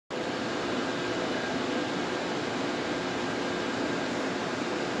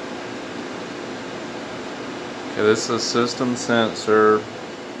Okay, this is a system sensor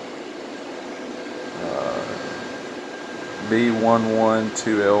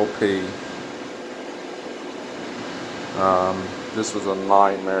B112LP. This was a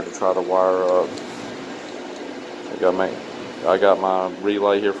nightmare to try to wire up. I got my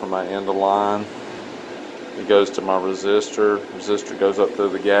relay here from my end of line. It goes to my resistor. Resistor goes up through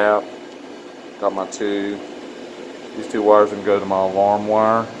the gap. Got my these two wires can go to my alarm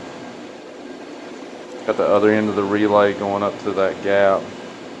wire. Got the other end of the relay going up to that gap.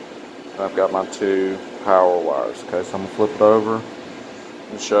 And I've got my two power wires. Okay, so I'm gonna flip it over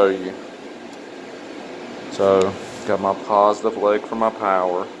and show you. So, got my positive leg for my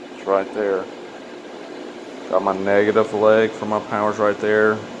power. It's right there. Got my negative leg for my power's right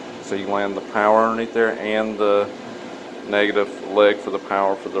there. So you land the power underneath there and the negative leg for the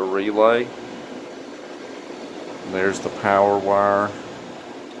power for the relay. And there's the power wire,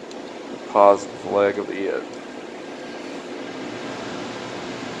 the positive leg of it.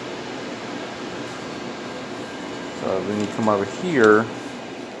 So then you come over here.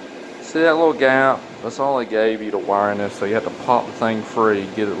 See that little gap? That's all they gave you to wire in this. So you have to pop the thing free,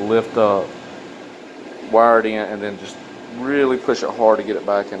 get it lift up, wire it in, and then just really push it hard to get it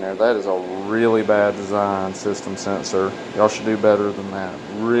back in there. That is a really bad design system sensor. Y'all should do better than that.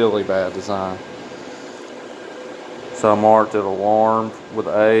 Really bad design. So I marked it alarm with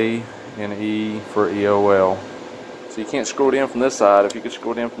A and E for EOL. So you can't screw it in from this side. If you could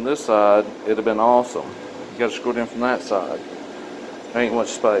screw it in from this side, it'd have been awesome. You gotta screw it in from that side. There ain't much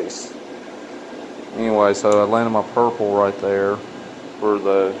space. Anyway, so I landed my purple right there for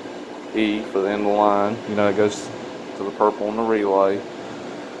the E for the end of the line. You know, it goes to the purple in the relay.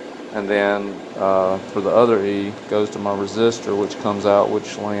 And then for the other E, goes to my resistor, which comes out,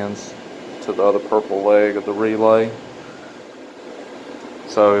 which lands to the other purple leg of the relay.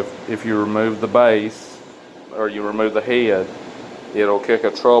 So if you remove the base, or you remove the head, it'll kick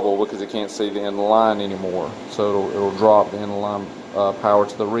a trouble because it can't see the end of the line anymore. So it'll drop the end of the line power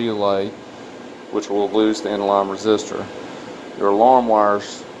to the relay, which will lose the end of line resistor. Your alarm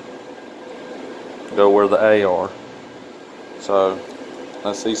wires go where the A are. So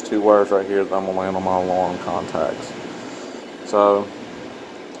that's these two wires right here that I'm going to land on my alarm contacts. So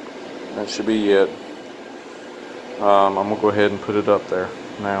that should be it. I'm going to go ahead and put it up there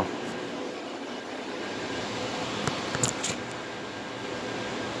now.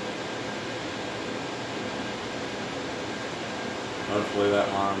 Hopefully that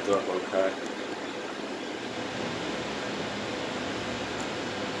lines up okay.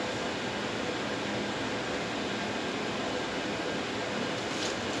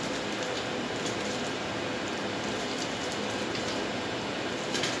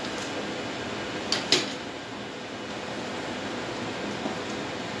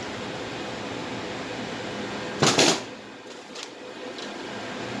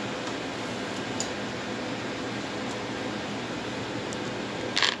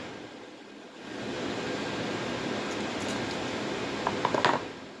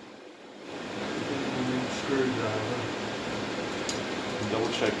 Screwdriver.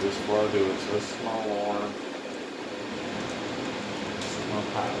 Double check this before I do it. So this is my alarm. This is my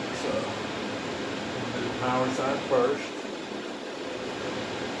power. So I'm going to do the power side first.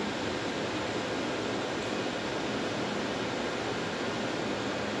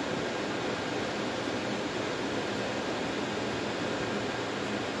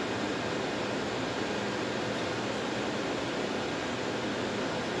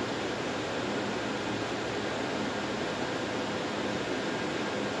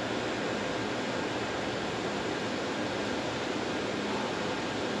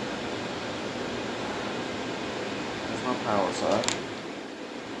 My power side.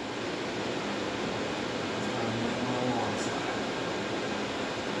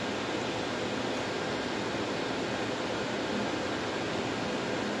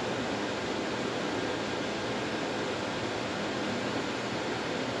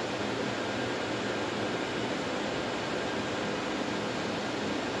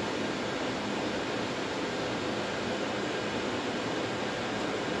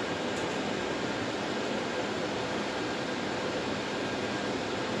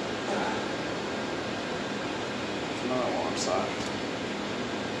 Side.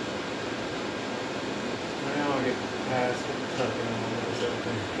 Now I get past the tucking on this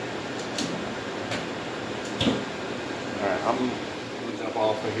open. Alright, I'm going to jump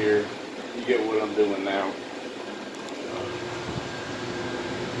off of here. You get what I'm doing now.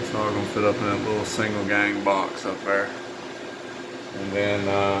 It's all going to fit up in that little single gang box up there. And then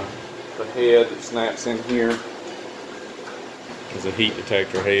the head that snaps in here is a heat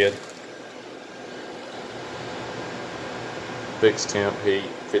detector head. fixed temp heat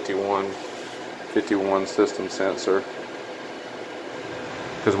 51 system sensor.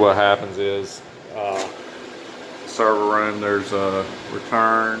 Because what happens is server room, there's a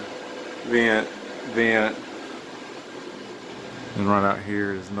return, vent, and right out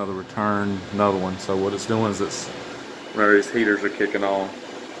here is another return, another one. So what it's doing is whenever these heaters are kicking on,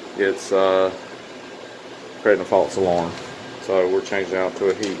 it's creating a false alarm. So we're changing out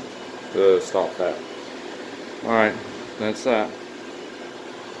to a heat to stop that. Alright, that's that.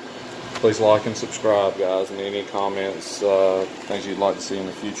 Please like and subscribe, guys, and any comments, things you'd like to see in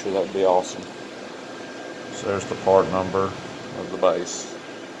the future, that'd be awesome. So there's the part number of the base.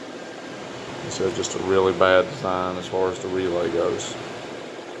 So just a really bad design as far as the relay goes.